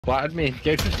Splattered me.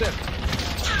 Go to step.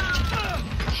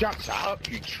 Shut up,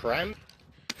 you tramp.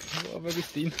 What have I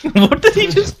seen? What did he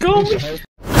just call me?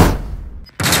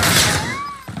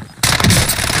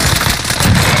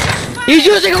 He's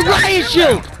using a riot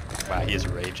shield! Wow, he is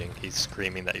raging. He's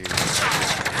screaming that you're using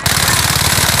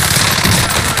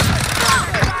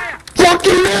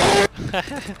Fucking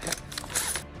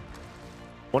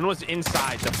One was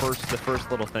inside the first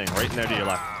little thing, right in there to your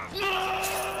left.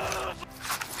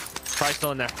 Try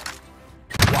still in there.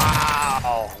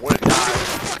 Wow! What a dive!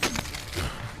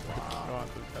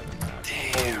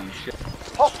 Holy shit.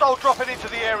 Hostile dropping into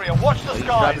the area. Watch the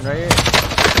skies. Right here.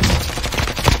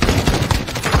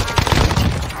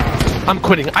 I'm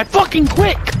quitting. I fucking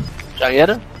quit! Did I get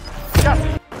him?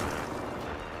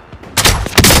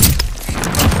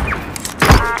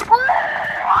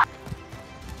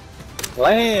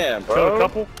 Lamb, bro. Kill a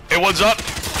couple. Hey, one's up!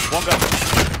 One gun.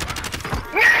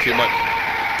 Too much.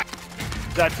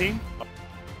 Is that team?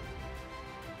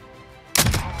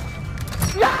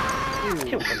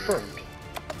 Kill confirmed.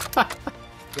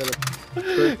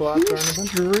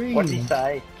 What'd he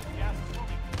say?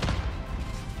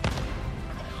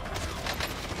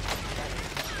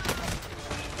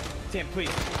 Tim, please.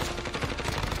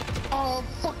 Oh,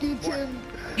 fucking Tim.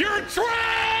 You're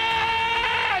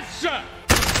trash!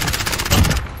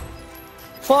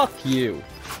 Fuck you.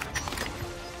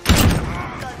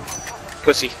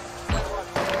 Pussy.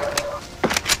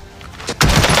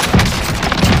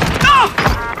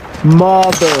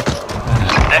 Mother.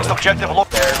 Next objective, look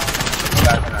there.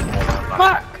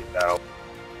 Fuck. No.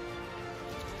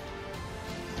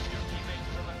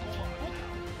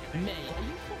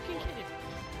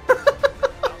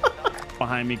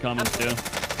 Behind me coming too.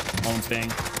 On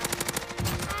thing.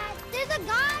 There's a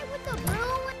guy with the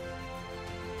broom.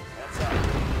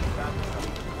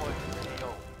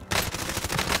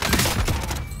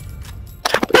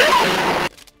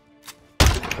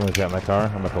 Someone's got my car.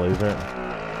 I'm about to laser it.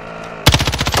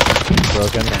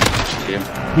 Broken.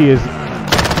 He is.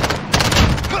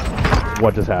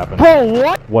 What just happened? Bro,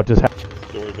 what? What just happened?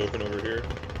 Doors open over here.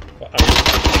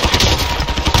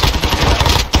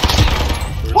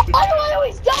 Why do I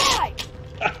always die?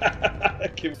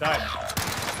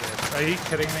 Are you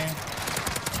kidding me?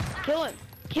 Kill him.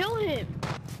 Kill him.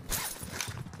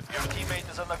 Your teammate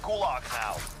is in the gulag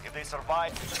now. If they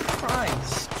survive,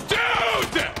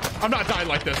 Dude! I'm not dying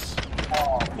like this.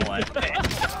 Oh boy.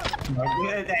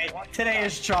 Today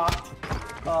is chalked.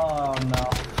 Oh no.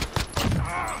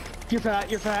 You're fat,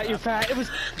 you're fat, you're fat. It was.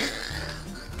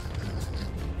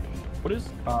 What is?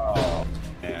 Oh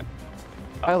man.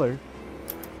 Tyler.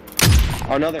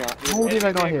 Oh, no, they're not. How did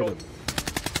I not hear them?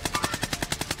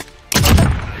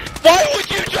 Why would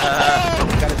you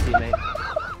jump? Got a teammate.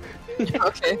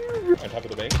 Okay. On top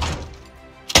of the bank.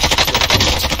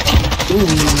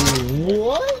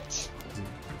 What?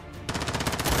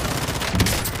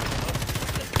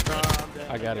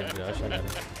 I got it, Josh. I got it.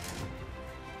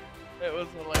 It was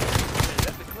hilarious.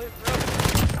 That's a clip, bro.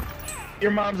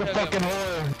 Your mom's a fucking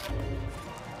whore.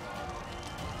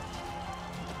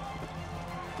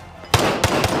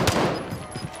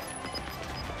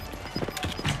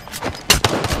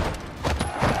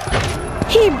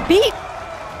 He beat.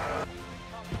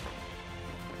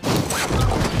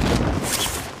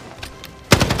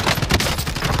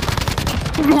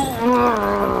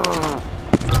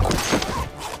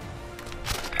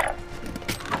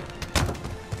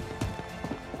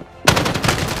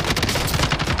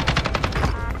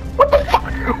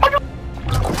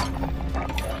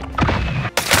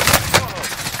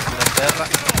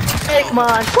 Hey,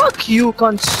 man. Fuck you,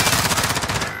 cunts.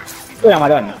 Uy, la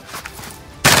matón.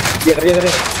 Dietro.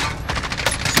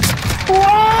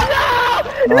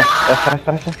 No,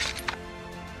 espera.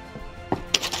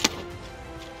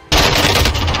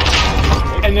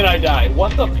 And then I die.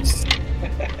 What the?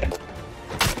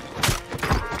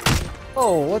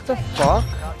 Oh, what the fuck?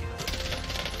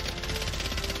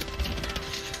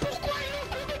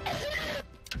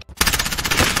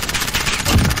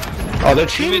 Oh, they're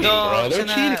cheating, bro. They're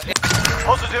cheating.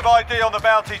 positive ID on the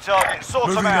bounty target.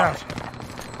 Sort them out.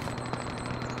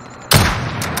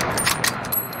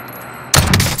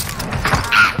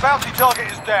 The bounty target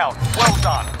is down. Well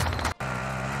done.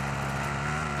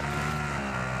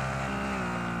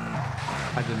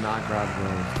 I did not grab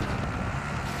those.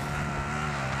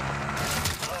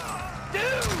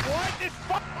 Dude, what? It's